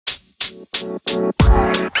Hello,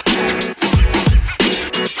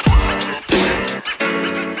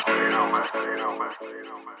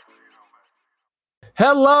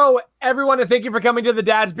 everyone, and thank you for coming to the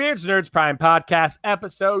Dad's Beards Nerds Prime Podcast,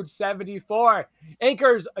 episode 74.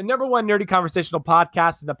 Anchor's number one nerdy conversational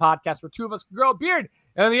podcast, and the podcast where two of us can grow a beard,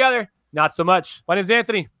 and the other, not so much. My name's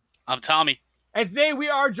Anthony. I'm Tommy. And today we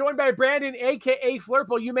are joined by Brandon, a.k.a.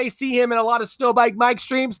 Flurple. You may see him in a lot of Snowbike Mike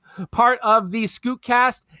streams, part of the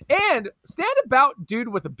Scootcast, and stand about dude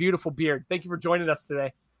with a beautiful beard. Thank you for joining us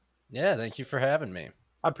today. Yeah, thank you for having me.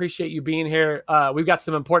 I appreciate you being here. We've got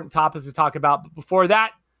some important topics to talk about. But before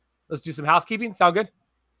that, let's do some housekeeping. Sound good?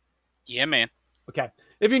 Yeah, man. Okay.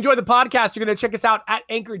 If you enjoyed the podcast, you're going to check us out at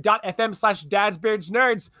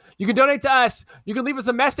anchor.fm/dadsbeardsnerds. You can donate to us. You can leave us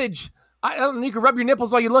a message. You can rub your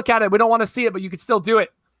nipples while you look at it. We don't want to see it, but you can still do it.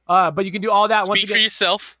 But you can do all that. Speak for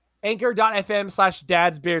yourself.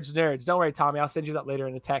 Anchor.fm/dadsbeardsnerds. Don't worry, Tommy. I'll send you that later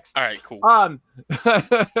in the text. All right, cool.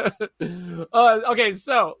 Okay,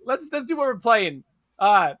 so let's do what we're playing.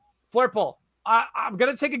 Flurple, I'm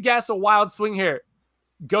going to take a guess, a wild swing here.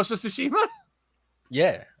 Ghost of Tsushima?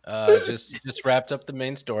 Yeah, just wrapped up the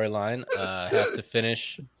main storyline. Have to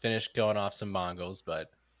finish going off some Mongols,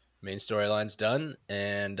 but main storyline's done.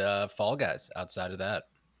 And Fall Guys outside of that.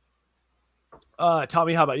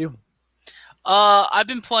 Tommy, how about you? I've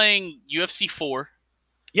been playing UFC 4.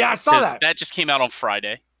 Yeah, I saw that. That just came out on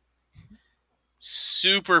Friday.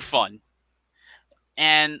 Super fun.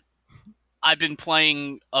 And I've been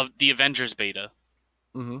playing the Avengers beta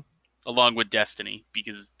along with Destiny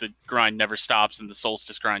because the grind never stops and the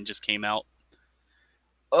Solstice grind just came out.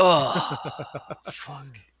 Oh, fuck.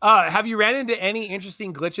 Have you ran into any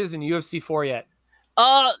interesting glitches in UFC 4 yet?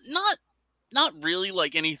 Not really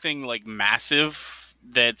like anything like massive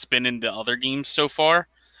that's been in the other games so far,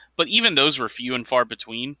 but even those were few and far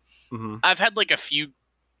between. Mm-hmm. I've had like a few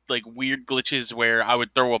like weird glitches where I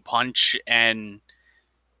would throw a punch and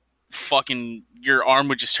fucking your arm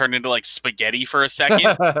would just turn into like spaghetti for a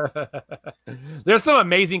second. There's some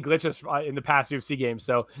amazing glitches in the past UFC games,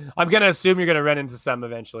 so I'm gonna assume you're gonna run into some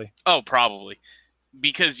eventually. Oh, probably,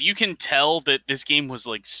 because you can tell that this game was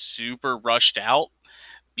like super rushed out.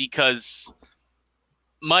 Because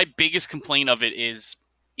my biggest complaint of it is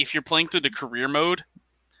if you're playing through the career mode,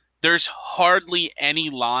 there's hardly any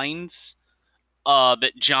lines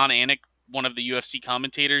that John Anik, one of the UFC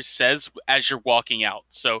commentators, says as you're walking out.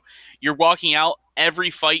 So you're walking out, every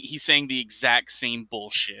fight he's saying the exact same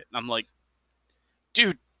bullshit. And I'm like,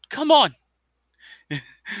 dude, come on.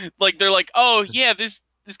 Like they're like, oh yeah, this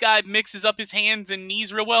guy mixes up his hands and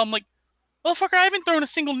knees real well. I'm like, motherfucker, I haven't thrown a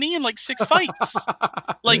single knee in like 6 fights.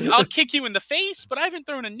 Like, I'll kick you in the face, but I haven't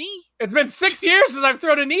thrown a knee. It's been 6 years since I've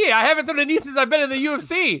thrown a knee. I haven't thrown a knee since I've been in the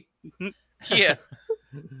UFC. Yeah.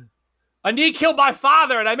 A knee killed my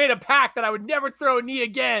father, and I made a pact that I would never throw a knee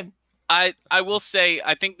again. I will say,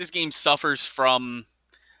 I think this game suffers from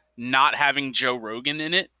not having Joe Rogan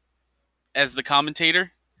in it as the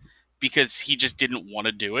commentator because he just didn't want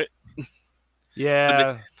to do it.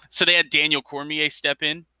 Yeah. So they had Daniel Cormier step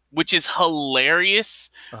in, which is hilarious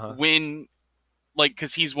when, like,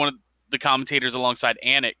 because he's one of the commentators alongside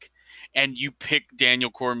Anik, and you pick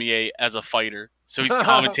Daniel Cormier as a fighter. So he's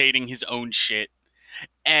commentating his own shit.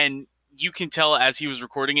 And you can tell as he was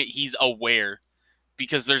recording it, he's aware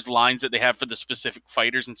because there's lines that they have for the specific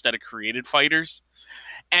fighters instead of created fighters.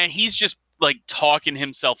 And he's just like talking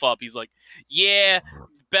himself up. He's like, yeah,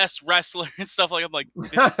 best wrestler and stuff like that. I'm like,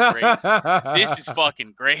 this is great. This is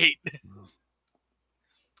fucking great.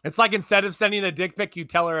 It's like instead of sending a dick pic, you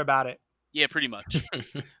tell her about it. Yeah, pretty much.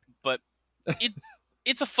 But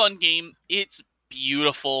it's a fun game. It's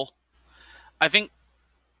beautiful. I think,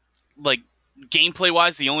 like,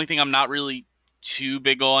 gameplay-wise, the only thing I'm not really too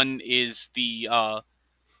big on is the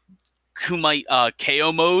Kumite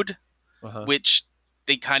KO mode, which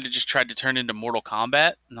they kind of just tried to turn into Mortal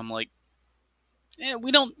Kombat. And I'm like,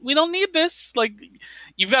 we don't need this. Like,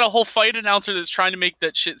 you've got a whole fight announcer that's trying to make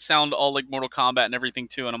that shit sound all like Mortal Kombat and everything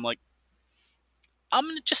too. And I'm like, I'm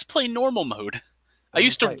gonna just play normal mode. I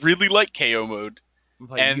used to really like KO mode,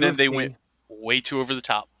 and then they went way too over the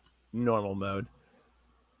top. Normal mode.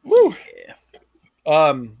 Woo. Yeah.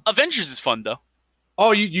 Avengers is fun though.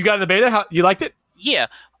 Oh, you got in the beta? You liked it? Yeah.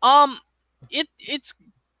 It's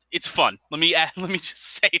fun. Let me just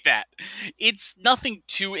say that it's nothing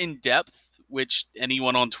too in depth, which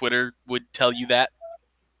anyone on Twitter would tell you that.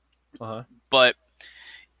 But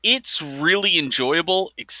it's really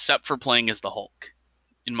enjoyable, except for playing as the Hulk,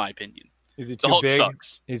 in my opinion. Is he the Hulk big?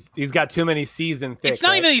 Sucks. He's got too many C's and thick. It's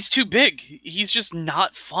not even that he's too big. He's just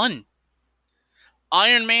not fun.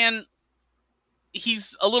 Iron Man,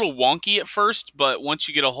 he's a little wonky at first, but once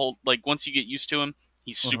you get once you get used to him,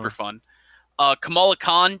 he's super fun. Kamala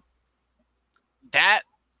Khan,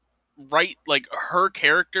 like her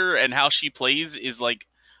character and how she plays is like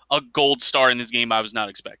a gold star in this game I was not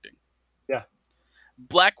expecting. Yeah.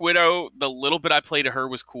 Black Widow, the little bit I played of her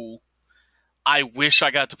was cool. I wish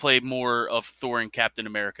I got to play more of Thor and Captain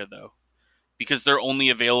America, though, because they're only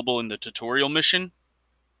available in the tutorial mission.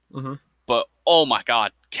 Mm-hmm. But, oh my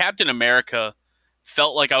god, Captain America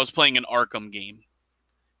felt like I was playing an Arkham game.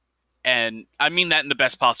 And I mean that in the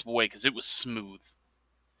best possible way, because it was smooth.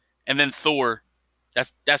 And then Thor,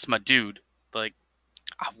 that's my dude. Like,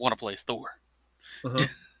 I want to play as Thor. Mm-hmm.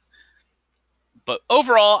 But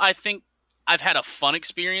overall, I think I've had a fun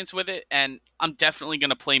experience with it, and I'm definitely going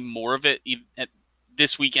to play more of it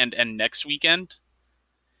this weekend and next weekend.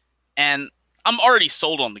 And I'm already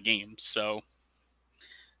sold on the game, so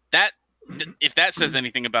if that says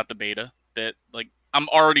anything about the beta, that like I'm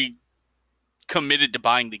already committed to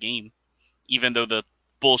buying the game, even though the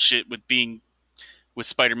bullshit with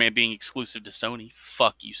Spider-Man being exclusive to Sony.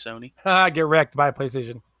 Fuck you, Sony. Get wrecked by a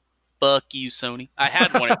PlayStation. Fuck you, Sony. I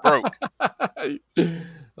had one, it broke.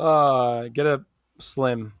 Get a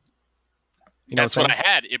Slim. That's what I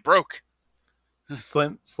had. It broke.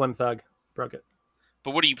 Slim Thug broke it.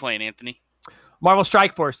 But what are you playing, Anthony? Marvel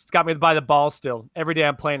Strike Force. It's got me by the ball still. Every day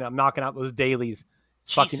I'm playing it. I'm knocking out those dailies.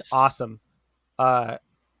 It's fucking awesome. I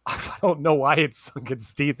don't know why it's sunk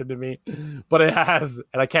its teeth into me, but it has,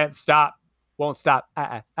 and I can't stop. Won't stop.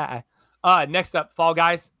 Next up, Fall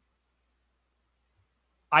Guys.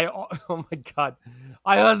 Oh my god,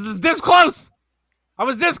 I was this close.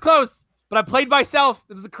 But I played myself.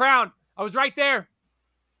 It was the crown. I was right there.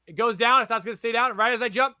 It goes down. I thought it was gonna stay down. Right as I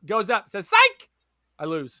jump, goes up. Says psych. I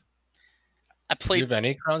lose. Do you have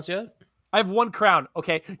any crowns yet? I have one crown.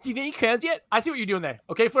 Okay. Do you have any crowns yet? I see what you're doing there.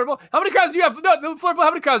 Okay, Flurble. How many crowns do you have? No, Flurble. How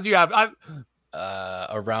many crowns do you have?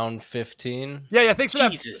 Around 15. Yeah. Thanks for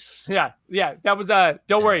that. Jesus. Yeah. That was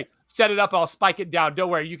don't worry. Set it up. I'll spike it down. Don't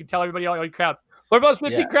worry. You can tell everybody all your crowns. Flurbo's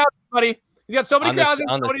 50 crowns, buddy. He's got so many crowns.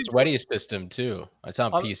 On the sweaty system too. It's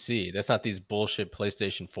on PC. That's not these bullshit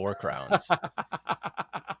PlayStation 4 crowns.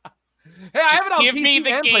 Hey, I have it on give PC me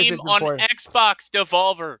the and game PlayStation on 4. Xbox,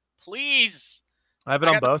 Devolver, please. I have it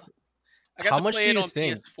on both. How much do you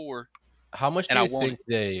think? PS4, how much do you think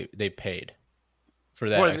they paid for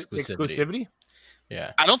that exclusivity?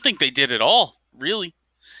 Yeah, I don't think they did at all. Really,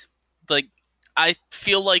 like I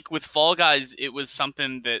feel like with Fall Guys, it was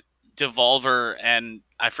something that Devolver and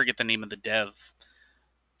I forget the name of the dev.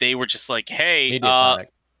 They were just like, hey,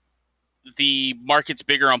 the market's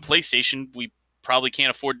bigger on PlayStation. We probably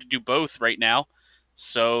can't afford to do both right now.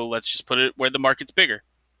 So let's just put it where the market's bigger.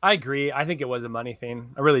 I agree. I think it was a money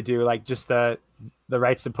thing. I really do. Like just the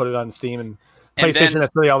rights to put it on Steam and PlayStation,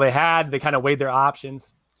 that's really all they had. They kind of weighed their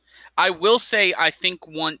options. I will say, I think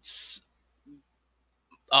once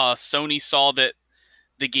Sony saw that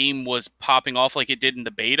the game was popping off like it did in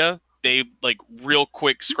the beta, they like real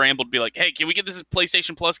quick scrambled to be like, hey, can we get this as a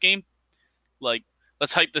PlayStation Plus game? Like,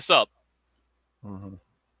 let's hype this up. Mm-hmm.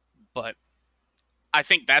 But I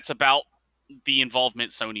think that's about the involvement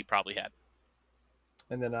Sony probably had.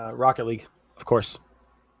 And then Rocket League, of course.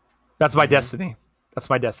 That's my destiny. That's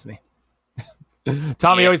my destiny.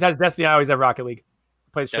 Tommy always has Destiny. I always have Rocket League.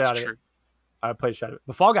 Play the shit out of it. I play the shit out of it.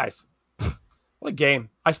 The Fall Guys. What a game.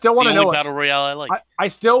 I still want to know. Battle Royale I like. I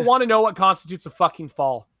still want to know what constitutes a fucking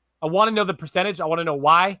fall. I want to know the percentage. I want to know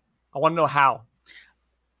why. I want to know how.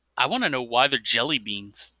 I want to know why they're jelly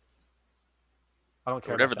beans. I don't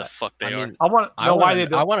care. Whatever the fuck they are. I want to know why they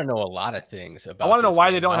don't. I want to know a lot of things about. I want to know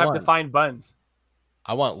why they don't have defined buns.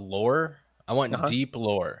 I want lore. I want deep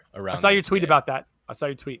lore around. I saw your tweet about that. I saw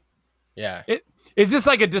your tweet. Yeah. Is this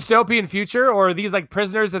like a dystopian future, or are these like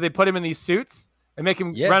prisoners that they put him in these suits and make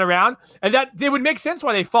him run around? And that it would make sense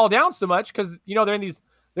why they fall down so much, because they're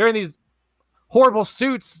in these horrible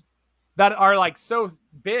suits that are like so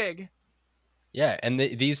big. Yeah, and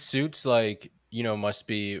these suits must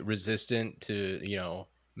be resistant to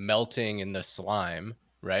melting in the slime,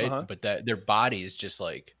 right? But that their bodies just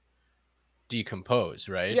like decompose,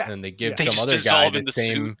 right? Yeah. And they give They some just other guy dissolve in the the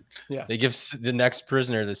same. suit. Yeah. They give the next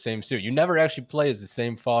prisoner the same suit. You never actually play as the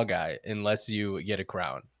same Fall Guy unless you get a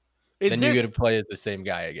crown. You get to play as the same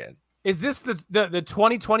guy again. Is this the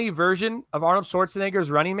 2020 version of Arnold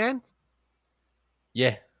Schwarzenegger's Running Man?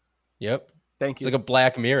 Yeah. Yep. Thank you. It's like a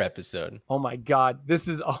Black Mirror episode. Oh my God. It's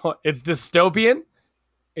dystopian.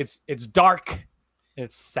 It's dark.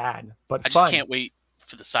 It's sad, but I fun. just can't wait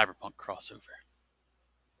for the Cyberpunk crossover.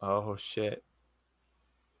 Oh shit.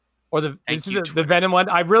 Or the Thank you, Venom one.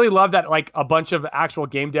 I really love that like a bunch of actual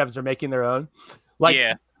game devs are making their own.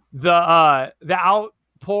 Like the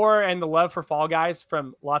outpour and the love for Fall Guys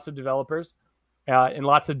from lots of developers and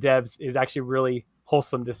lots of devs is actually really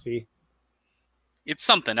wholesome to see. It's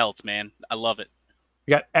something else, man. I love it.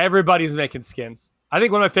 You got everybody's making skins. I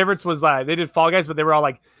think one of my favorites was they did Fall Guys, but they were all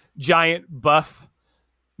like giant buff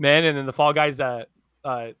men, and then the Fall Guys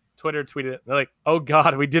Twitter tweeted it. They're like, "Oh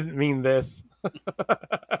God, we didn't mean this."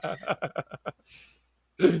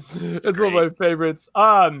 It's one of my favorites.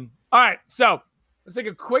 All right, so let's take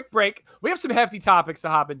a quick break. We have some hefty topics to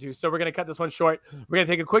hop into, so we're going to cut this one short. We're going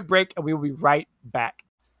to take a quick break, and we will be right back.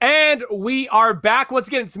 And we are back. Once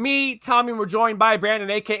again, it's me, Tommy. We're joined by Brandon,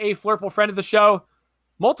 a.k.a. Flurple, friend of the show.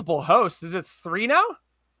 Multiple hosts. Is it 3 now?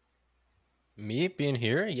 Me being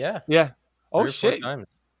here? Yeah. Yeah. Oh, 3 or 4 shit. times.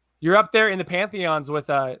 You're up there in the pantheons with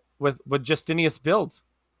Justinius builds.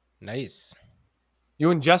 Nice.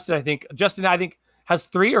 You and Justin, I think. Justin, I think, has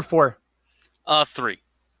 3 or 4. 3.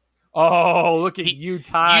 Oh, look at you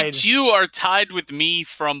tied. You are tied with me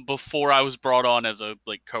from before I was brought on as a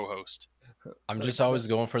co-host. I'm just always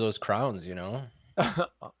going for those crowns,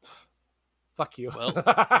 Fuck you. Well,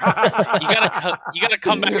 you gotta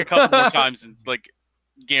come back a couple more times and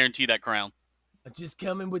guarantee that crown. I'm just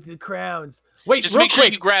coming with the crowns. Wait, Just real make sure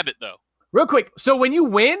quick. you grab it though. Real quick. So when you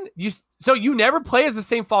win, you never play as the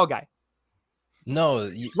same Fall Guy.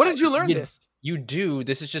 No. What did you learn this? You do.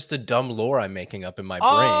 This is just the dumb lore I'm making up in my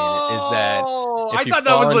brain. Is that I thought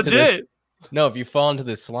that was legit. if you fall into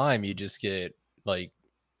the slime, you just get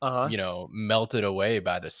Uh-huh. melted away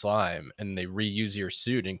by the slime, and they reuse your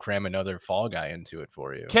suit and cram another Fall Guy into it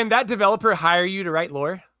for you. Can that developer hire you to write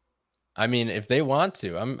lore? I mean, if they want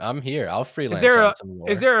to, I'm here. I'll freelance on some lore.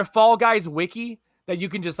 Is there a Fall Guys wiki that you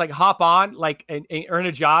can just hop on and earn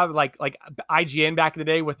a job like IGN back in the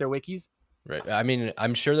day with their wikis? Right. I mean,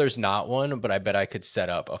 I'm sure there's not one, but I bet I could set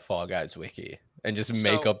up a Fall Guys wiki and just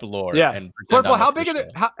make up lore. Yeah. And pretend Flurple, I'm how big are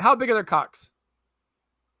official. how big are their cocks?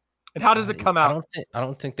 And how does it come out? I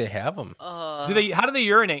don't think they have them. How do they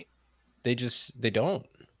urinate? They don't.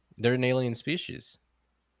 They're an alien species.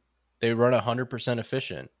 They run 100%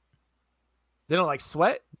 efficient. They don't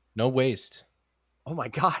sweat? No waste. Oh my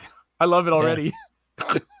God. I love it already.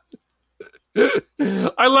 I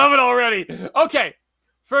love it already. Okay.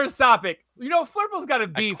 First topic. Flurple's got a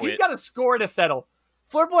beef. He's got a score to settle.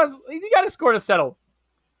 He got a score to settle.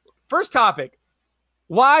 First topic.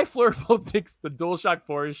 Why Flurple thinks the DualShock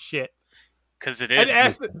 4 is shit. Because it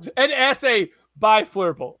is. An essay by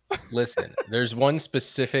Flurple. Listen, there's one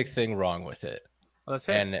specific thing wrong with it. Let's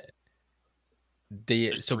hear it.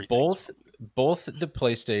 Both the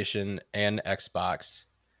PlayStation and Xbox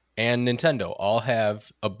and Nintendo all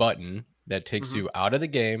have a button that takes you out of the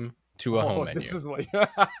game to a home menu. This is what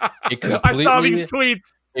I saw these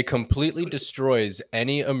tweets. It completely destroys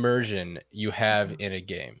any immersion you have in a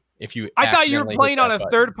game. I thought you were playing on a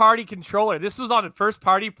third-party controller. This was on a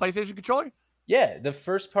first-party PlayStation controller? Yeah, the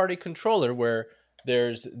first-party controller where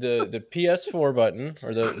there's the PS4 button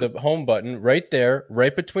or the home button right there,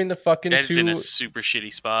 right between the fucking That's two. in a super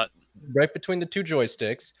shitty spot. Right between the two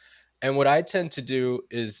joysticks. And what I tend to do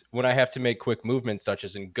is when I have to make quick movements, such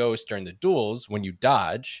as in Ghost during the duels, when you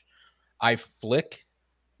dodge, I flick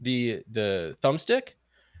the thumbstick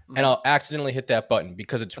and I'll accidentally hit that button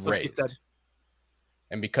because it's raised.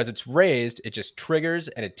 And because it's raised, it just triggers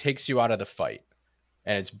and it takes you out of the fight.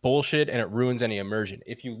 And it's bullshit and it ruins any immersion.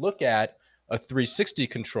 If you look at a 360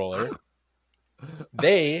 controller,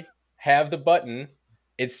 they have the button.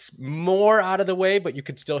 It's more out of the way, but you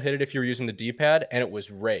could still hit it if you're using the D-pad, and it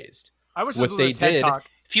was raised. I wish this was a TED Talk.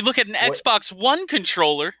 If you look at an Xbox One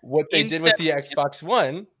controller... What they did with the Xbox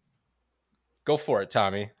One... Go for it,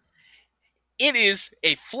 Tommy. It is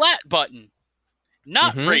a flat button,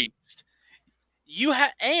 not raised.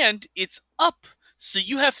 And it's up, so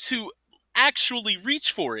you have to actually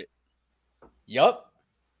reach for it. Yup.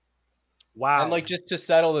 Wow. And just to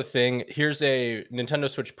settle the thing, here's a Nintendo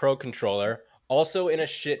Switch Pro controller, also in a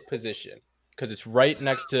shit position because it's right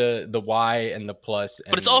next to the Y and the plus.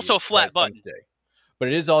 But it's also a flat button. But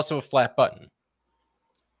it is also a flat button.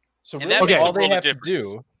 So really,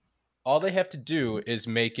 all they have to do is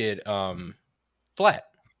make it flat,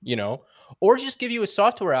 or just give you a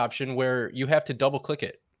software option where you have to double click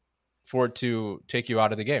it for it to take you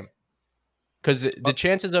out of the game. Because the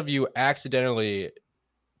chances of you accidentally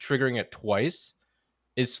triggering it twice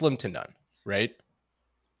is slim to none, right?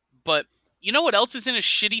 But you know what else is in a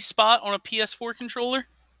shitty spot on a PS4 controller?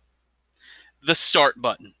 The start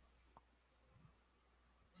button.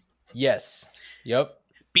 Yes. Yep.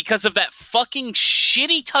 Because of that fucking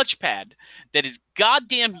shitty touchpad that is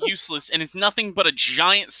goddamn useless and is nothing but a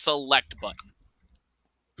giant select button.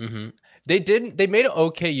 Mm-hmm. They made an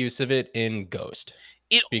okay use of it in Ghost.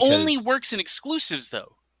 It only works in exclusives,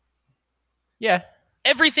 though. Yeah.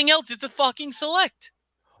 Everything else, it's a fucking select.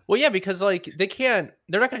 Well, yeah, because like they're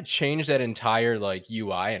not going to change that entire like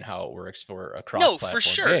UI and how it works for a cross-platform for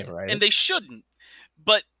sure. game, right? And they shouldn't.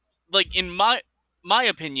 But like in my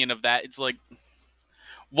opinion of that, it's like,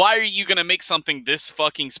 why are you going to make something this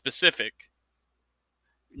fucking specific,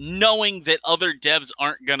 knowing that other devs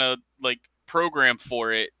aren't going to like program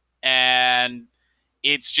for it, and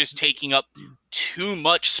it's just taking up too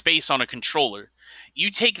much space on a controller? You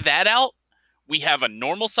take that out, we have a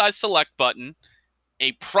normal size select button,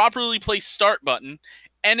 a properly placed start button,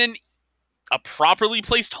 and a properly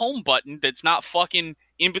placed home button that's not fucking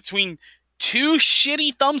in between two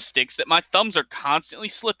shitty thumbsticks that my thumbs are constantly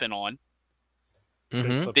slipping on,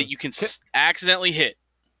 that you can accidentally hit.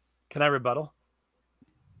 Can I rebuttal?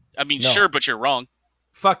 I mean, sure, but you're wrong.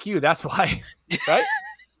 Fuck you, that's why. Right?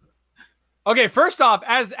 Okay, first off,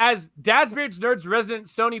 as Dad's Beards Nerds resident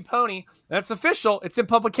Sony pony, that's official. It's in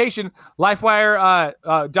publication.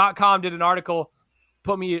 Lifewire.com did an article,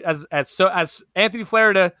 put me as Anthony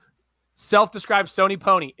Flarida, self-described Sony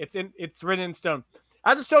pony. It's written in stone.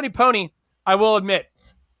 As a Sony pony, I will admit,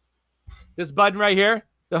 this button right here,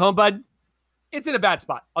 the home button, it's in a bad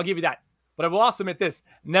spot. I'll give you that. But I will also admit this: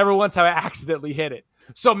 never once have I accidentally hit it.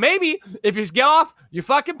 So maybe if you get off your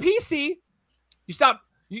fucking PC, you stop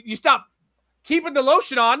keeping the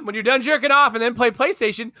lotion on when you're done jerking off and then play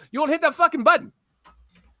PlayStation, you won't hit that fucking button.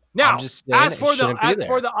 Now, as for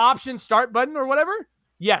the option start button or whatever,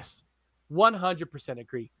 yes, 100%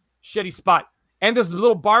 agree. Shitty spot. And this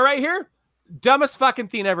little bar right here, dumbest fucking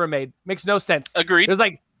thing ever made. Makes no sense. Agreed. There's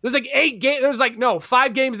like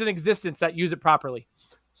 5 games in existence that use it properly.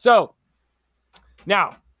 So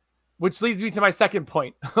now, which leads me to my second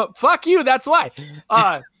point. Fuck you. That's why.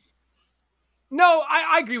 No,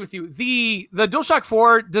 I agree with you. The DualShock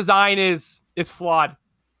 4 design is flawed.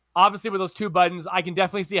 Obviously, with those two buttons, I can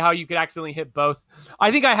definitely see how you could accidentally hit both.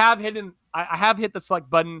 I think I have hit the select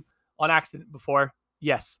button on accident before.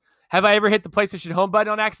 Yes. Have I ever hit the PlayStation Home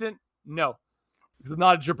button on accident? No, because I'm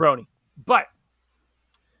not a jabroni. But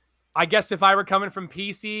I guess if I were coming from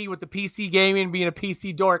PC with the PC gaming, being a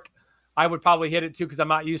PC dork, I would probably hit it too because I'm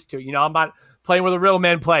not used to it. You know, I'm not playing where the real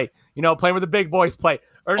men play. You know, playing where the big boys play.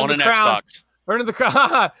 Earning on the an crown, Xbox. Earning the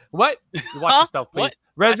crown. What? You watch yourself, please. What?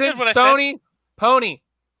 Resident Sony pony,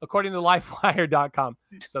 according to LifeWire.com.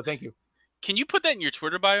 So thank you. Can you put that in your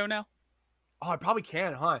Twitter bio now? Oh, I probably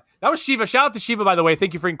can, huh? That was Shiva. Shout out to Shiva, by the way.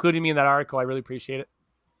 Thank you for including me in that article. I really appreciate it.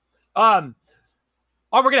 We're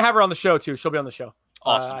gonna have her on the show too. She'll be on the show.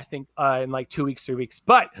 Awesome. I think in like 2 weeks, 3 weeks.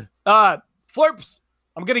 But Florps,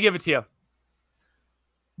 I'm gonna give it to you.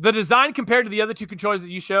 The design compared to the other two controllers that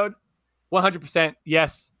you showed, 100%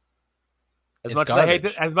 yes. As much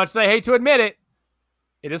as I hate to admit it,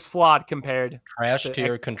 it is flawed compared trash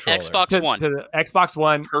tier controller. Xbox One. To the Xbox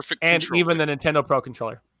One. Perfect and controller. Even the Nintendo Pro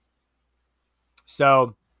controller. So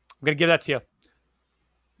I'm gonna give that to you.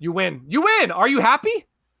 You win. You win. Are you happy?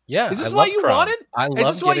 Yeah. Is this what you wanted? I love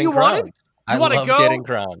Is this what you crowns. wanted? I love getting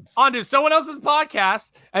crowns. Onto someone else's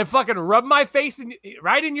podcast and fucking rub my face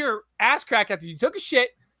right in your ass crack after you took a shit.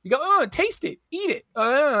 You go, oh, taste it, eat it.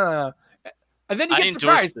 And then you get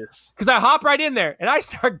surprised because I hop right in there and I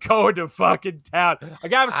start going to fucking town. I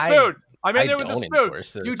got a spoon. I'm in there with a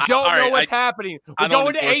spoon. You don't know what's happening. We're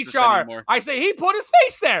going to HR. I say, he put his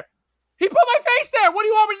face there. He put my face there. What do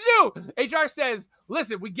you want me to do? HR says,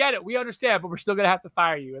 listen, we get it. We understand, but we're still going to have to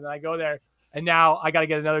fire you. And then I go there, and now I got to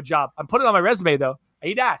get another job. I'm putting it on my resume, though. I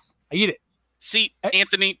eat ass. I eat it. See,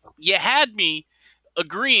 Anthony, you had me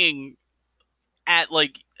agreeing at,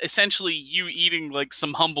 like, essentially you eating, like,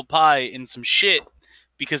 some humble pie and some shit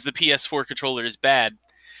because the PS4 controller is bad.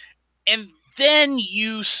 And then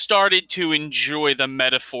you started to enjoy the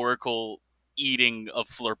metaphorical eating of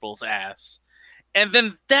Flurple's ass. And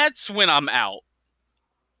then that's when I'm out.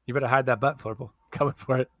 You better hide that butt, Flurple. Coming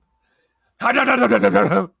for it. I'm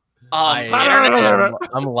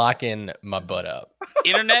locking my butt up.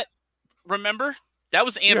 Internet, remember? That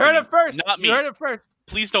was Anthony. You heard it first. Not me. You heard it first.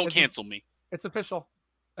 Please don't cancel me. It's official.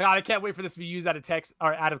 God, I can't wait for this to be used out of text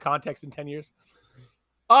or out of context in 10 years.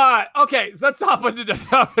 Okay, so let's hop into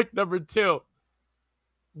topic number 2.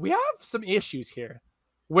 We have some issues here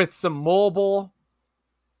with some mobile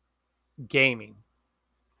gaming.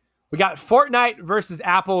 We got Fortnite versus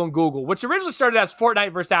Apple and Google, which originally started as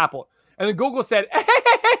Fortnite versus Apple. And then Google said,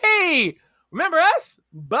 hey, remember us,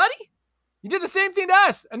 buddy? You did the same thing to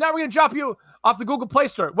us. And now we're going to drop you off the Google Play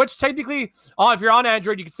Store, which technically, if you're on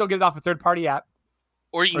Android, you can still get it off a third-party app.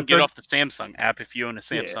 Or you can get off the Samsung app if you own a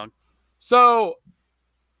Samsung. Yeah. So,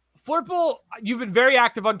 Flurple, you've been very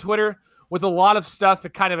active on Twitter. with a lot of stuff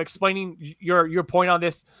kind of explaining your point on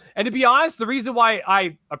this. And to be honest, the reason why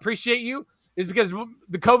I appreciate you is because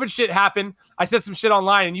the COVID shit happened. I said some shit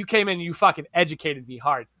online and you came in and you fucking educated me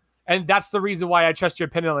hard. And that's the reason why I trust your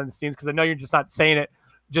opinion on the scenes, because I know you're just not saying it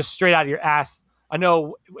just straight out of your ass. I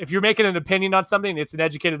know if you're making an opinion on something, it's an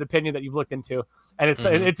educated opinion that you've looked into. And it's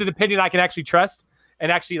an opinion I can actually trust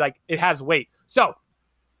and actually like it has weight. So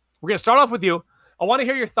we're going to start off with you. I want to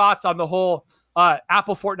hear your thoughts on the whole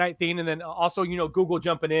Apple Fortnite thing, and then also, Google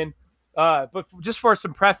jumping in. But just for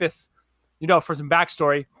some preface, for some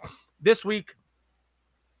backstory, this week,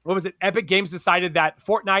 what was it? Epic Games decided that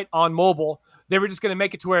Fortnite on mobile, they were just going to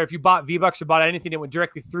make it to where if you bought V-Bucks or bought anything, it went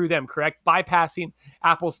directly through them, correct? Bypassing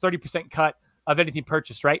Apple's 30% cut of anything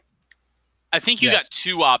purchased, right? I think you got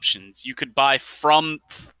two options. You could buy from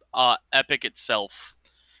Epic itself,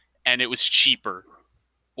 and it was cheaper,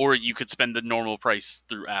 or you could spend the normal price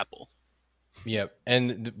through Apple. Yep.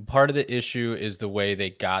 And part of the issue is the way they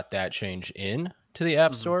got that change in to the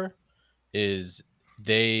App Store is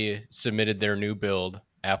they submitted their new build.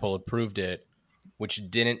 Apple approved it, which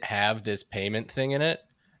didn't have this payment thing in it.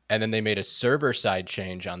 And then they made a server side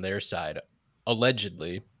change on their side,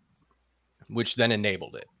 allegedly, which then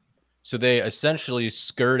enabled it. So they essentially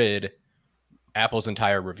skirted Apple's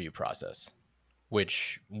entire review process,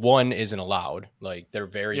 which one isn't allowed. Like they're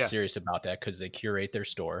very serious about that because they curate their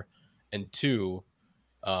store. And two,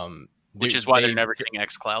 which is why they're never getting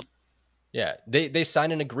xCloud. Yeah, they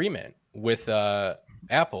signed an agreement with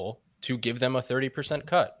Apple to give them a 30%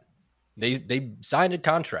 cut. They signed a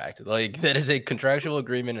contract. Like that is a contractual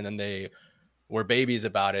agreement, and then they were babies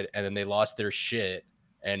about it, and then they lost their shit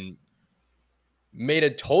and made a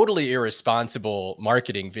totally irresponsible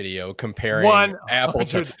marketing video comparing Apple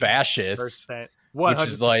to fascists. 100%. Which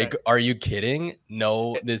is like, are you kidding?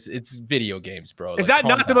 No, it's video games, bro. Is that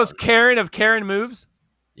not the most Karen of Karen moves?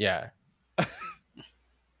 Yeah.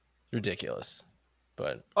 Ridiculous.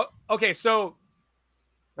 But okay, so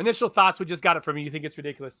initial thoughts, we just got it from you. You think it's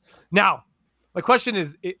ridiculous. Now, my question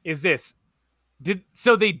is this.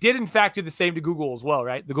 So they did in fact do the same to Google as well,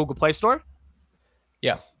 right? The Google Play Store?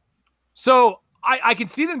 Yeah. So I can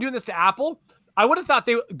see them doing this to Apple. I would have thought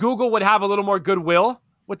Google would have a little more goodwill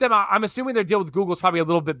with them. I'm assuming their deal with Google is probably a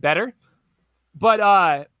little bit better. But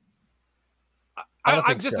I don't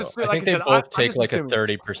think so. I think they both take like a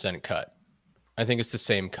 30% cut. I think it's the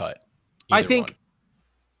same cut. I think,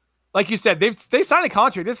 like you said, they signed a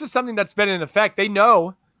contract. This is something that's been in effect. They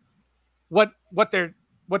know what the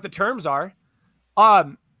terms are.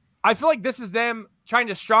 I feel like this is them trying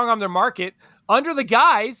to strong arm their market under the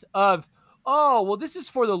guise of, oh, well, this is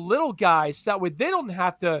for the little guys, so that way they don't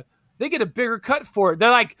have to. They get a bigger cut for it. They're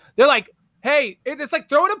like, hey, it's like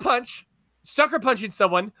throwing a punch, sucker punching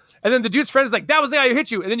someone, and then the dude's friend is like, that was the guy who hit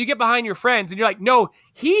you, and then you get behind your friends and you're like, no,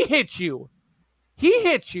 he hit you. He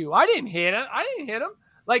hit you. I didn't hit him.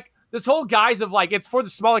 Like this whole guise of like it's for the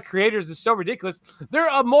smaller creators is so ridiculous. They're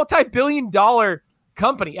a multi-billion-dollar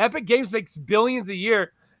company. Epic Games makes billions a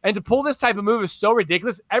year, and to pull this type of move is so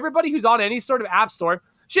ridiculous. Everybody who's on any sort of app store,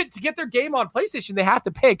 to get their game on PlayStation, they have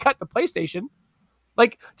to pay a cut to PlayStation.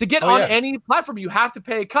 Like to get on any platform, you have to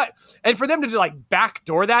pay a cut. And for them to like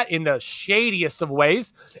backdoor that in the shadiest of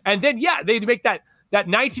ways. And then, they make that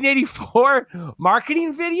 1984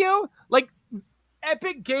 marketing video. Like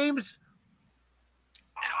Epic Games,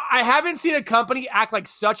 I haven't seen a company act like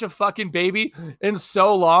such a fucking baby in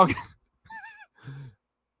so long.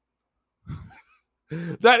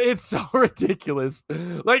 That it's so ridiculous.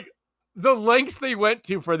 Like the lengths they went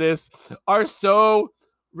to for this are so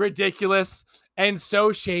ridiculous and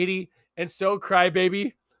so shady and so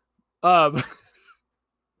crybaby.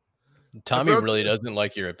 Tommy really doesn't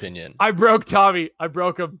like your opinion. I broke Tommy. I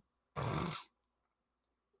broke him.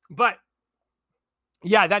 But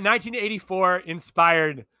yeah, that 1984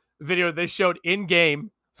 inspired video they showed in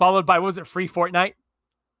game, followed by, what was it, Free Fortnite?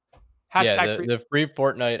 Hashtag the Free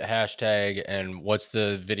Fortnite hashtag, and what's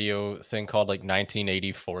the video thing called, like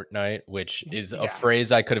 1980 Fortnite, which is a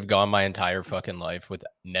phrase I could have gone my entire fucking life with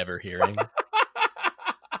never hearing.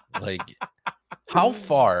 Like, how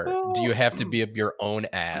far do you have to be up your own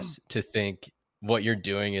ass to think what you're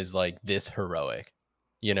doing is like this heroic?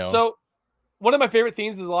 So one of my favorite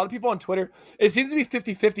things is a lot of people on Twitter, it seems to be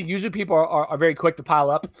 50-50. Usually people are very quick to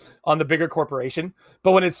pile up on the bigger corporation.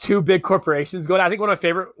 But when it's two big corporations going, I think one of my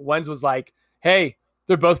favorite ones was like, hey,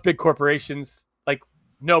 they're both big corporations. Like,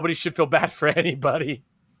 nobody should feel bad for anybody.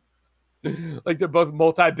 Like, they're both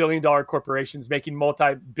multi-billion-dollar corporations making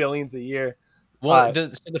multi-billions a year. Well,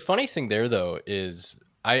 the funny thing there, though, is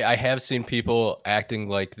I have seen people acting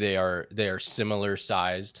like they are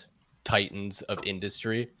similar-sized titans of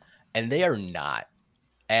industry. And they are not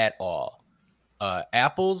at all.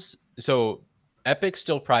 So Epic's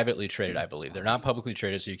still privately traded, I believe. They're not publicly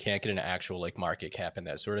traded, so you can't get an actual like market cap and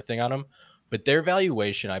that sort of thing on them. But their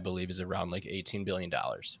valuation, I believe, is around like $18 billion,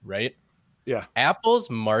 right? Yeah. Apple's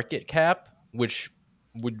market cap, which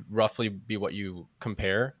would roughly be what you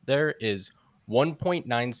compare there, is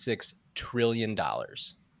 $1.96 trillion.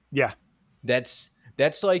 Yeah. That's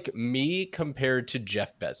like me compared to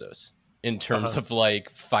Jeff Bezos in terms of like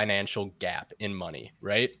financial gap in money,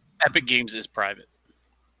 right? Epic Games is private.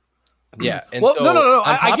 Yeah. And well, so no.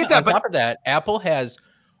 I get that. On top of that, Apple has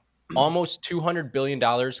almost $200 billion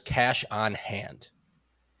cash on hand.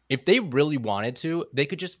 If they really wanted to, they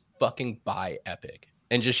could just fucking buy Epic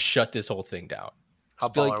and just shut this whole thing down. How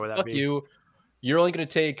Just be baller would that fuck be? you. You're only going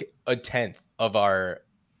to take 1/10 of our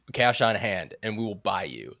cash on hand and we will buy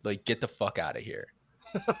you. Like, get the fuck out of here.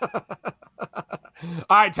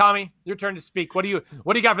 All right, Tommy, your turn to speak. What do you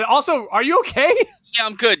got for? Also, are you okay? Yeah,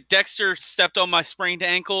 I'm good. Dexter stepped on my sprained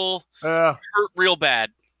ankle. Hurt real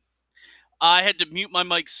bad. I had to mute my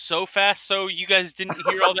mic so fast so you guys didn't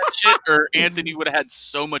hear all that shit, or Anthony would have had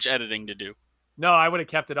so much editing to do. No, I would have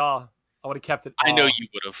kept it all. I would have kept it all. I know you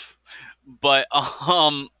would have. But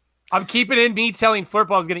I'm keeping in me telling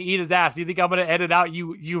Flirtball's going to eat his ass. You think I'm going to edit out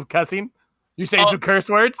you cussing? You saying some curse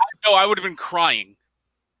words? No, I would have been crying.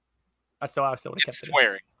 That's so I still would have And kept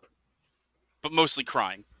swearing. But mostly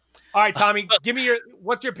crying. All right, Tommy, give me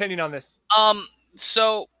what's your opinion on this?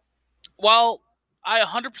 So while I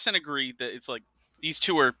 100% agree that it's like these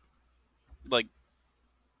two are like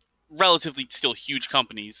relatively still huge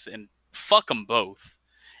companies and fuck them both.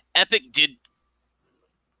 Epic did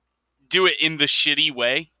do it in the shitty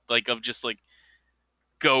way, like of just like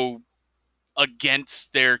go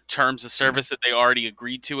against their terms of service that they already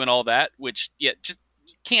agreed to and all that, which just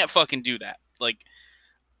you can't fucking do that. Like,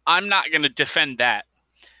 I'm not going to defend that.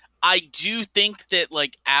 I do think that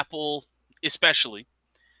like Apple especially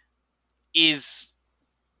is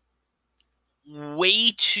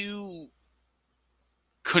way too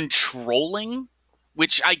controlling,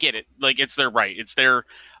 which I get it. Like, it's their right. It's their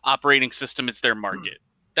operating system. It's their market.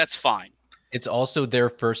 That's fine. It's also their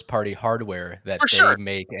first party hardware that sure.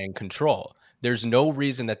 make and control. There's no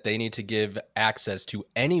reason that they need to give access to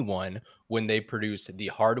anyone when they produce the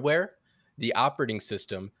hardware, the operating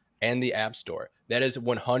system, and the app store. That is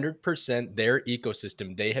 100% their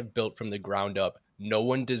ecosystem they have built from the ground up. No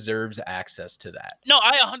one deserves access to that. No,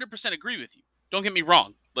 I 100% agree with you. Don't get me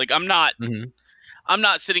wrong. Like, I'm not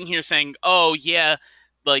sitting here saying, oh yeah,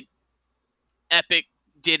 like Epic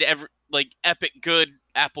did Epic good,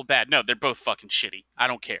 Apple bad. No, they're both fucking shitty. I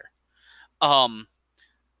don't care.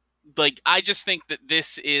 Like, I just think that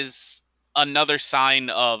this is another sign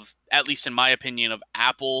of, at least in my opinion, of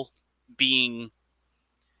Apple being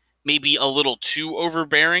maybe a little too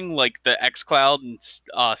overbearing, like the xCloud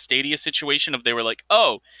and Stadia situation of they were like,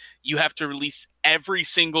 oh, you have to release every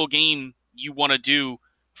single game you want to do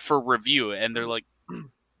for review. And they're like,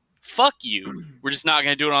 fuck you. We're just not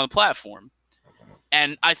going to do it on the platform.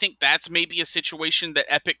 And I think that's maybe a situation that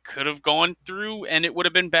Epic could have gone through and it would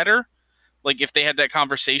have been better. Like, if they had that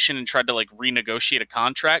conversation and tried to like renegotiate a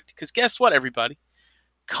contract. Because guess what, everybody?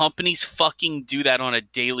 Companies fucking do that on a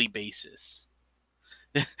daily basis.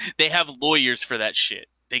 They have lawyers for that shit.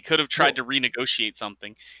 They could have tried to renegotiate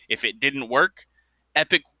something. If it didn't work,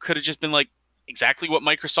 Epic could have just been like exactly what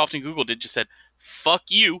Microsoft and Google did. Just said, fuck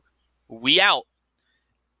you, we out.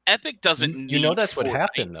 Epic doesn't need... You know that's what Fortnite.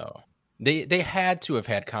 happened, though. They had to have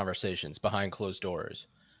had conversations behind closed doors.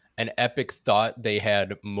 And Epic thought they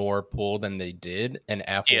had more pull than they did, and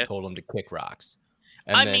Apple told them to kick rocks.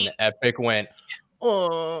 And then Epic went,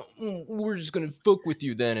 oh, we're just going to fuck with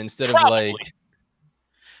you then, instead of like...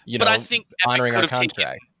 But I think honoring our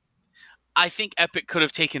contract. I think Epic could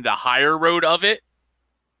have taken the higher road of it,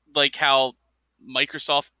 like how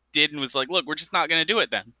Microsoft did, and was like, look, we're just not going to do it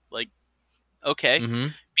then. Like, okay.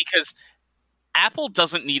 Because Apple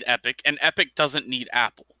doesn't need Epic, and Epic doesn't need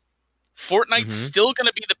Apple. Fortnite's still going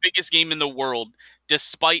to be the biggest game in the world,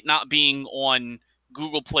 despite not being on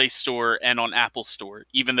Google Play Store and on Apple Store,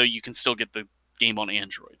 even though you can still get the game on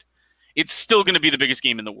Android. It's still going to be the biggest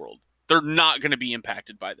game in the world. They're not going to be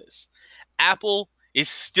impacted by this. Apple is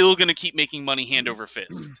still going to keep making money hand over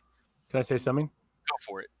fist. Can I say something? Go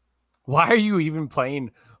for it. Why are you even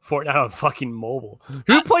playing Fortnite on fucking mobile?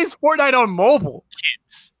 Who plays Fortnite on mobile?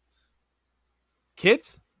 Kids.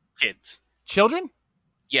 Kids? Kids. Children?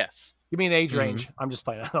 Yes. Give me an age range. I'm just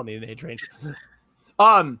playing. I don't need an age range.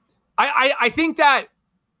 I think that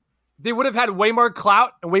they would have had way more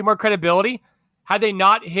clout and way more credibility had they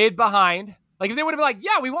not hid behind. Like, if they would have been like,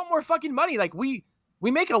 yeah, we want more fucking money. Like, we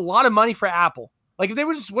make a lot of money for Apple. Like, if they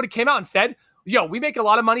would have came out and said, we make a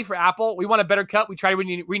lot of money for Apple. We want a better cut. We try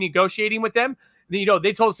renegotiating with them. They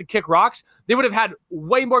told us to kick rocks. They would have had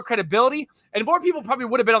way more credibility, and more people probably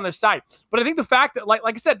would have been on their side. But I think the fact that, like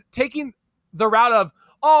I said, taking the route of,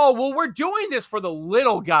 oh, well, we're doing this for the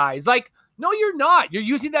little guys. Like, no, you're not. You're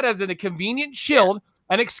using that as a convenient shield,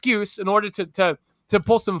 an excuse in order to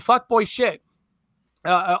pull some fuckboy shit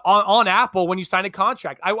on Apple when you sign a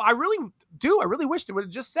contract. I really do. I really wish they would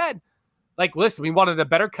have just said, like, listen, we wanted a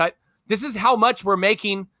better cut. This is how much we're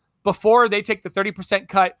making before they take the 30%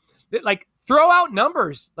 cut. Like, throw out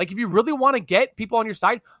numbers. Like, if you really want to get people on your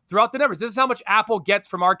side, throw out the numbers. This is how much Apple gets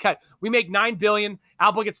from our cut. We make $9 billion.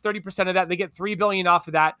 Apple gets 30% of that. They get $3 billion off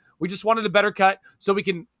of that. We just wanted a better cut so we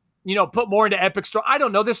can, put more into Epic Store. I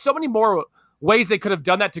don't know. There's so many more ways they could have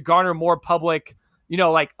done that to garner more public,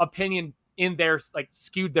 opinion in their,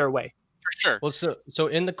 skewed their way. For sure. Well, so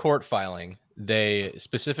in the court filing, they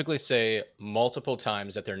specifically say multiple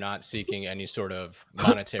times that they're not seeking any sort of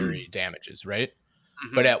monetary damages, right?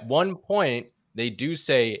 Mm-hmm. But at one point, they do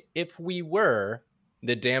say if we were,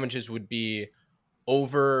 the damages would be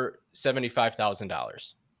over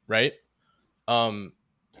 $75,000, right? And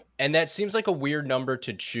that seems like a weird number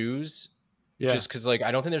to choose, just because,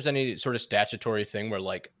 I don't think there's any sort of statutory thing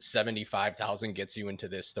where 75,000 gets you into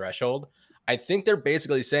this threshold. I think they're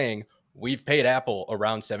basically saying we've paid Apple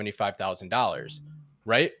around $75,000,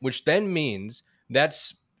 right? Which then means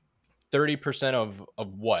that's 30% of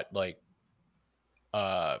what,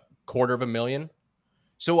 $250,000.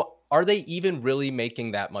 So are they even really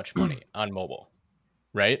making that much money on mobile,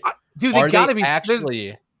 right? Dude, they gotta be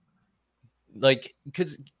actually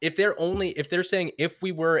because if they're saying if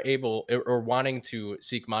we were able or wanting to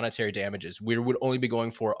seek monetary damages, we would only be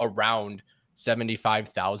going for around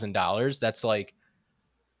 $75,000. That's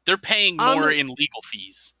they're paying more in legal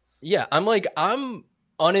fees. Yeah, I'm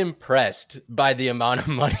unimpressed by the amount of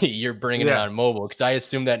money you're bringing in on mobile, because I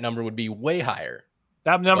assume that number would be way higher.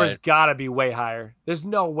 That number's got to be way higher. There's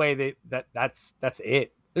no way that's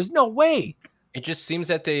it. There's no way. It just seems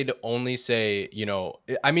that they'd only say,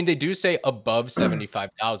 they do say above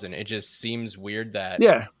 75,000. It just seems weird that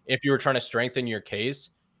if you were trying to strengthen your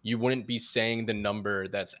case, you wouldn't be saying the number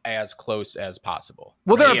that's as close as possible.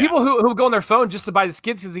 Well, there are people who go on their phone just to buy the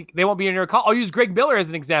skins because they won't be in your call. I'll use Greg Miller as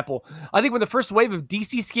an example. I think when the first wave of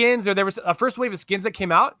DC skins, or there was a first wave of skins that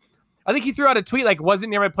came out, I think he threw out a tweet wasn't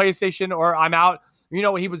near my PlayStation, or I'm out.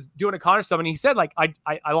 He was doing a con or something. He said,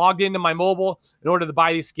 I logged into my mobile in order to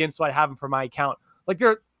buy these skins so I'd have them for my account.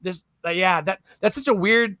 That's such a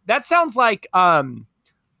weird, that sounds like one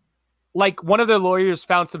of their lawyers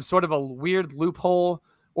found some sort of a weird loophole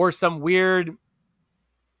or some weird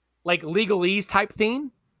legalese type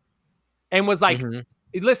thing and was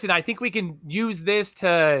listen, I think we can use this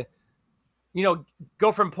to,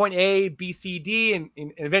 go from point A, B, C, D, and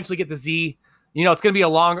eventually get the Z. It's going to be a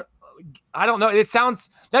long, I don't know.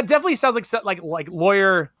 That definitely sounds like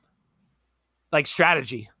lawyer,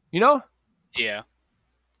 strategy, Yeah.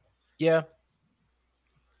 Yeah.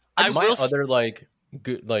 Other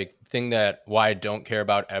good thing that why I don't care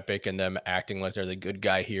about Epic and them acting like they're the good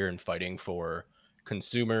guy here and fighting for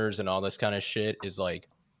consumers and all this kind of shit is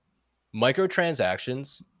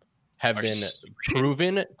microtransactions have been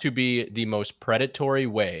proven to be the most predatory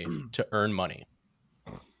way to earn money.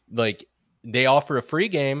 They offer a free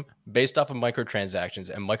game based off of microtransactions,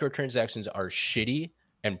 and microtransactions are shitty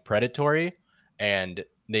and predatory, and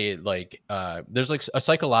they there's a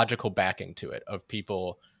psychological backing to it of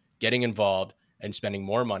people getting involved and spending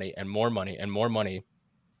more money and more money and more money,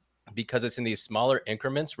 because it's in these smaller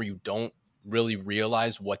increments where you don't really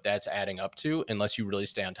realize what that's adding up to unless you really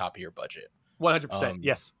stay on top of your budget. 100%.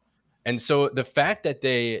 Yes. And so the fact that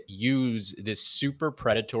they use this super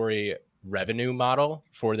predatory revenue model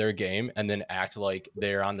for their game and then act like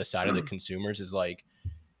they're on the side of the consumers is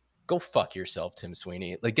go fuck yourself, Tim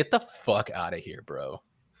Sweeney. Get the fuck out of here, bro.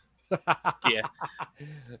 Yeah.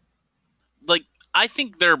 I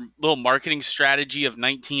think their little marketing strategy of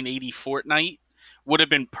 1980 Fortnite would have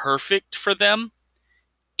been perfect for them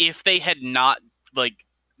if they had not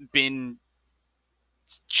been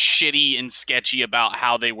shitty and sketchy about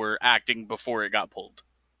how they were acting before it got pulled.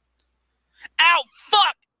 Ow,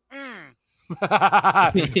 fuck!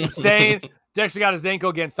 Stain. Dexter got his ankle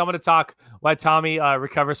again. Someone to talk while Tommy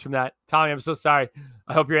recovers from that. Tommy, I'm so sorry.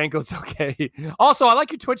 I hope your ankle's okay. Also, I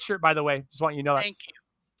like your Twitch shirt, by the way. Just want you to know that. Thank you.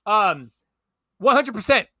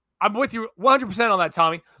 100%. I'm with you 100% on that,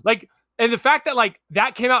 Tommy. And the fact that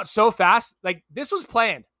that came out so fast, this was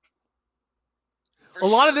planned. A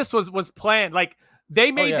lot of this was planned.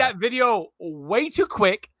 They made that video way too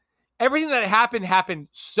quick. Everything that happened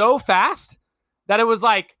so fast that it was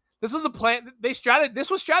This was a plan. This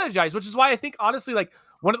was strategized, which is why I think honestly, like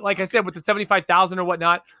like I said, with the 75,000 or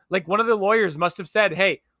whatnot, like one of the lawyers must have said,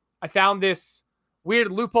 "Hey, I found this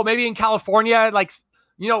weird loophole, maybe in California, like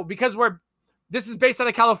because this is based out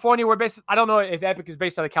of California. I don't know if Epic is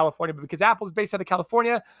based out of California, but because Apple's based out of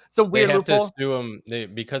California, some weird they have loophole. to sue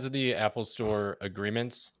them because of the Apple Store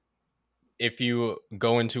agreements. If you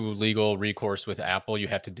go into legal recourse with Apple, you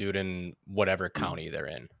have to do it in whatever county they're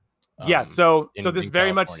in. Yeah, so this in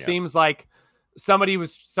very much California. seems like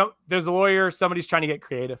there's a lawyer, somebody's trying to get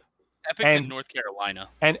creative. Epic's in North Carolina.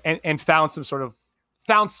 And found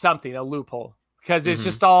something, a loophole. Because it's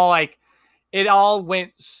just all like, it all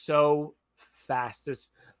went so fast.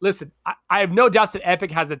 Listen, I have no doubts that Epic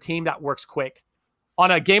has a team that works quick. On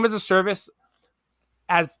a game as a service,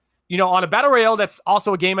 as on a battle royale that's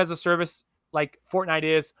also a game as a service, like Fortnite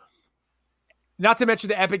is, not to mention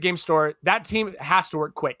the Epic Game Store, that team has to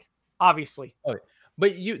work quick, obviously. Oh,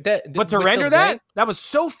 but to render that was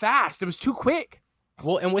so fast. It was too quick.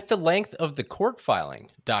 Well, and with the length of the court filing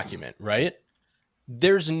document, right?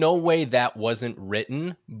 There's no way that wasn't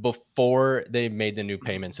written before they made the new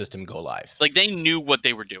payment system go live. Like they knew what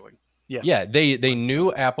they were doing. Yes. Yeah, they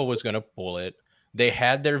knew Apple was going to pull it. They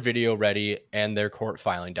had their video ready and their court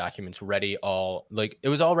filing documents ready. It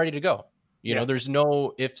was all ready to go. You know, there's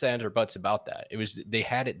no ifs, ands, or buts about that. They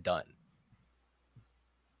had it done.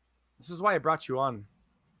 This is why I brought you on.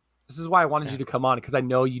 This is why I wanted you to come on, because I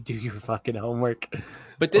know you do your fucking homework.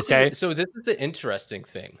 But this is the interesting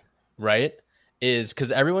thing, right? Is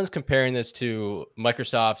because everyone's comparing this to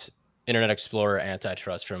Microsoft's Internet Explorer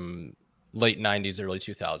antitrust from late 90s, early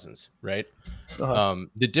 2000s, right?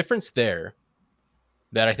 The difference there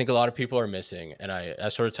that I think a lot of people are missing, and I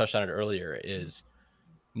sort of touched on it earlier, is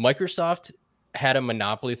Microsoft had a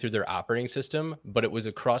monopoly through their operating system, but it was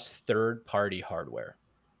across third-party hardware.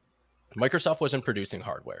 Microsoft wasn't producing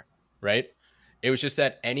hardware, right? It was just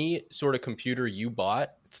that any sort of computer you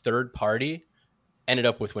bought, third-party, ended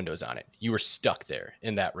up with Windows on it. You were stuck there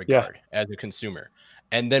in that regard as a consumer.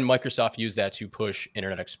 And then Microsoft used that to push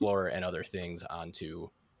Internet Explorer and other things onto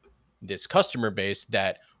this customer base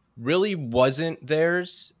that really wasn't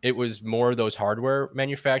theirs. It was more those hardware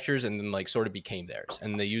manufacturers, and then sort of became theirs.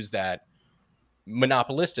 And they used that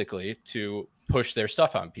monopolistically to push their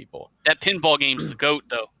stuff on people. That pinball game's the GOAT,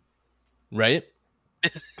 though. Right?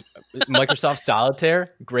 Microsoft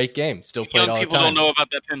Solitaire, great game. Still played all the time. Young people don't know about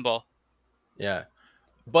that pinball. Yeah.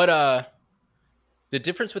 But the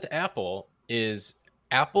difference with Apple is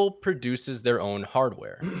Apple produces their own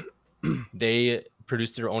hardware. They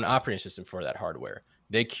produce their own operating system for that hardware.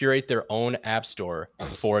 They curate their own app store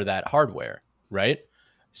for that hardware, right?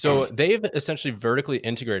 So they've essentially vertically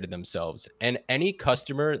integrated themselves. And any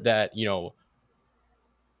customer that,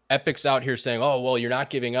 Epic's out here saying, oh, well, you're not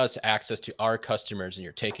giving us access to our customers and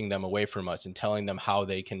you're taking them away from us and telling them how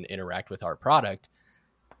they can interact with our product.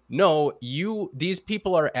 No, these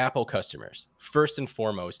people are Apple customers, first and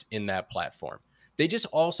foremost in that platform. They just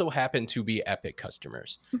also happen to be Epic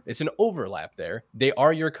customers. It's an overlap there. They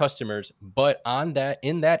are your customers, but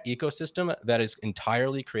in that ecosystem that is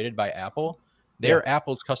entirely created by Apple, they're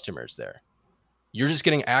Apple's customers there. You're just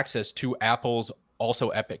getting access to Apple's also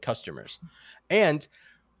Epic customers. And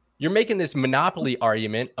you're making this monopoly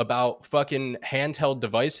argument about fucking handheld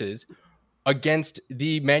devices against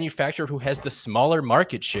the manufacturer who has the smaller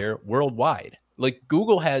market share worldwide. Like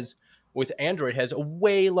Google with Android has a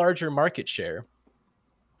way larger market share,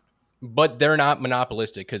 but they're not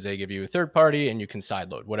monopolistic because they give you a third party and you can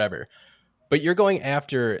sideload, whatever. But you're going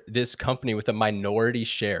after this company with a minority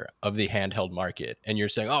share of the handheld market. And you're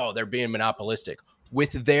saying, oh, they're being monopolistic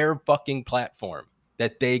with their fucking platform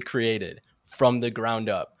that they created from the ground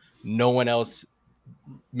up. No one else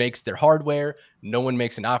makes their hardware. No one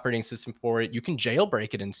makes an operating system for it. You can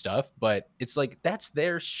jailbreak it and stuff, but it's like, that's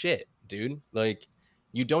their shit, dude. Like,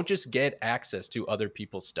 you don't just get access to other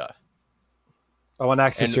people's stuff. I want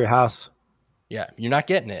access to your house. Yeah, you're not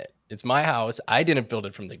getting it. It's my house. I didn't build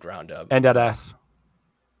it from the ground up. And that ass.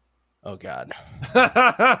 Oh God.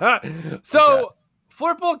 So,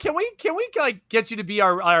 Flirtbull, can we get you to be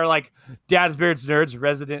our like Dad's Beards Nerds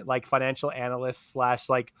resident financial analyst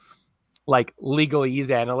 / legalese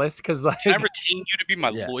analyst? Because can I retain you to be my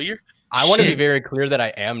lawyer? I want to be very clear that I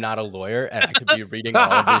am not a lawyer and I could be reading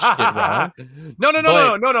all of this shit wrong.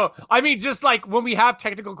 No. I mean, just when we have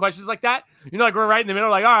technical questions like that, we're right in the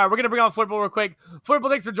middle, all right, we're going to bring on Flirtbull real quick. Flirtbull,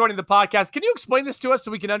 thanks for joining the podcast. Can you explain this to us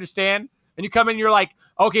so we can understand? And you come in and you're like,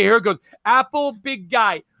 okay, here it goes. Apple, big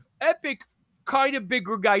guy. Epic, kind of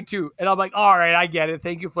bigger guy too. And I'm like, all right, I get it.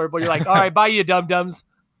 Thank you, Flirtbull. You're like, all right, bye, you dum-dums.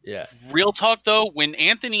 Yeah. Real talk, though, when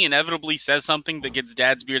Anthony inevitably says something that gets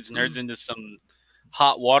Dad's Beards Nerds into some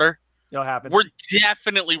hot water, It'll happen. we're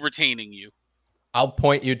definitely retaining you. I'll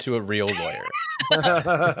point you to a real lawyer.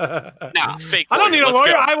 Nah, fake. I don't need a Let's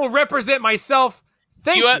lawyer. go. I will represent myself.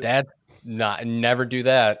 Thank you. That's not. Never do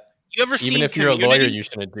that. You ever seen Even if you're a Community? lawyer, you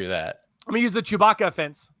shouldn't do that. I'm gonna use the Chewbacca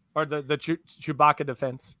offense or the Chewbacca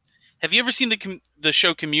defense. Have you ever seen the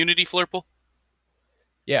show Community, Flurple?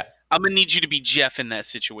 Yeah. I'm gonna need you to be Jeff in that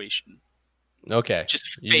situation. Okay.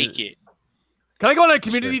 Just fake it. Can I go on a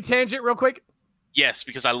community tangent real quick? Yes,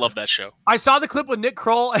 because I love that show. I saw the clip with Nick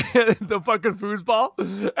Kroll and the fucking foosball,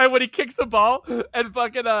 and when he kicks the ball, and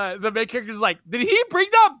fucking the main character's like, "Did he bring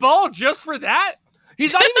that ball just for that?"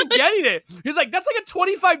 He's not even getting it. He's like, "That's like a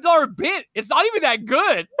 $25 bit. It's not even that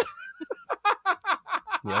good."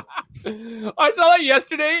 Yep. I saw that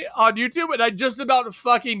yesterday on YouTube, and I just about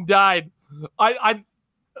fucking died. I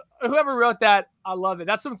whoever wrote that, I love it.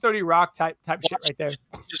 That's some 30 Rock type shit right there.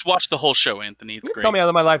 Just watch the whole show, Anthony. It's great. Tell me I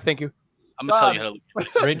live my life. Thank you. I'm gonna tell you how to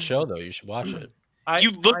look. Great show though. You should watch it.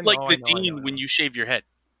 You look I like know, the I know, I Dean know. when you shave your head.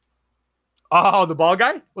 Oh, the ball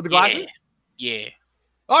guy with the glasses? Yeah.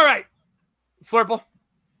 All right, Flurple.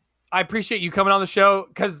 I appreciate you coming on the show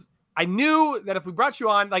because I knew that if we brought you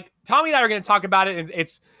on, like Tommy and I are going to talk about it, and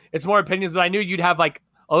it's more opinions, but I knew you'd have like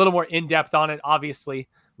a little more in depth on it, obviously,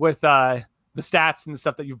 with the stats and the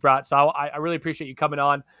stuff that you've brought. So I really appreciate you coming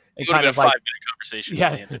on and It would kind have of been a like 5-minute conversation.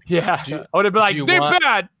 yeah, with Anthony. yeah. I would have been like, do you they're want-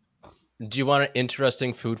 bad. Do you want an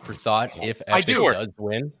interesting food for thought? If I Epic do. does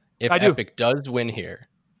win, if I do. Epic does win here,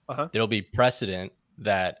 Uh-huh. there'll be precedent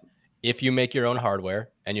that if you make your own hardware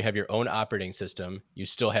and you have your own operating system, you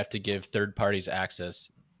still have to give third parties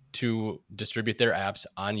access to distribute their apps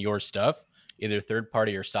on your stuff, either third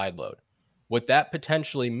party or sideload. What that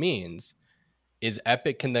potentially means is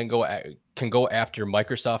Epic can then go after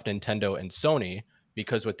Microsoft, Nintendo, and Sony,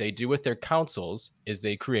 because what they do with their consoles is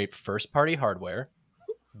they create first party hardware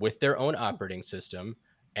with their own operating system,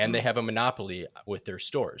 and they have a monopoly with their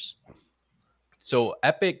stores. So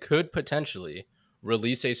Epic could potentially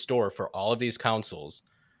release a store for all of these consoles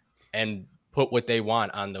and put what they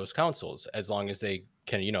want on those consoles, as long as they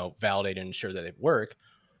can, validate and ensure that they work,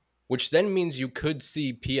 which then means you could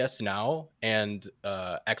see PS Now and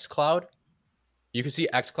xCloud. You could see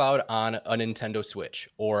xCloud on a Nintendo Switch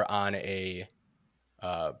or on a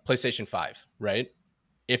PlayStation 5, right?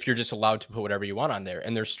 If you're just allowed to put whatever you want on there.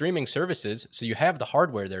 And they're streaming services, so you have the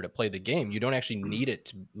hardware there to play the game. You don't actually need it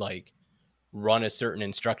to like run a certain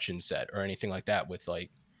instruction set or anything like that with like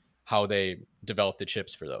how they develop the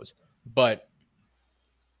chips for those. But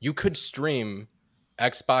you could stream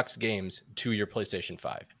Xbox games to your PlayStation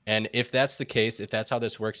 5. And if that's the case, if that's how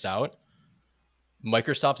this works out,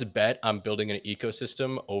 Microsoft's bet on building an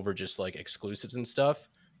ecosystem over just like exclusives and stuff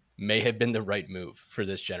may have been the right move for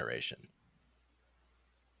this generation.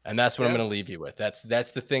 And that's what I'm going to leave you with. That's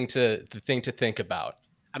the thing to think about.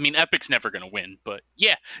 I mean, Epic's never going to win, but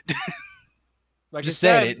yeah, Like Just I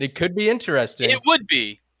said, saying, it could be interesting. it would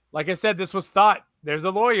be. like I said, this was thought. There's a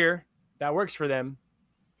lawyer that works for them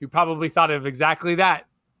who probably thought of exactly that.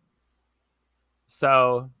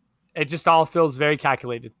 So it just all feels very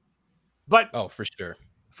calculated. But Oh, for sure.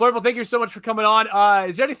 Flurple, thank you so much for coming on.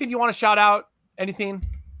 Is there anything you want to shout out? Anything?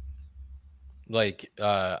 Like,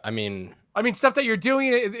 I mean, I mean, stuff that you're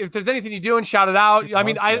doing. If there's anything you're doing, shout it out. I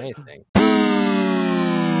mean, anything.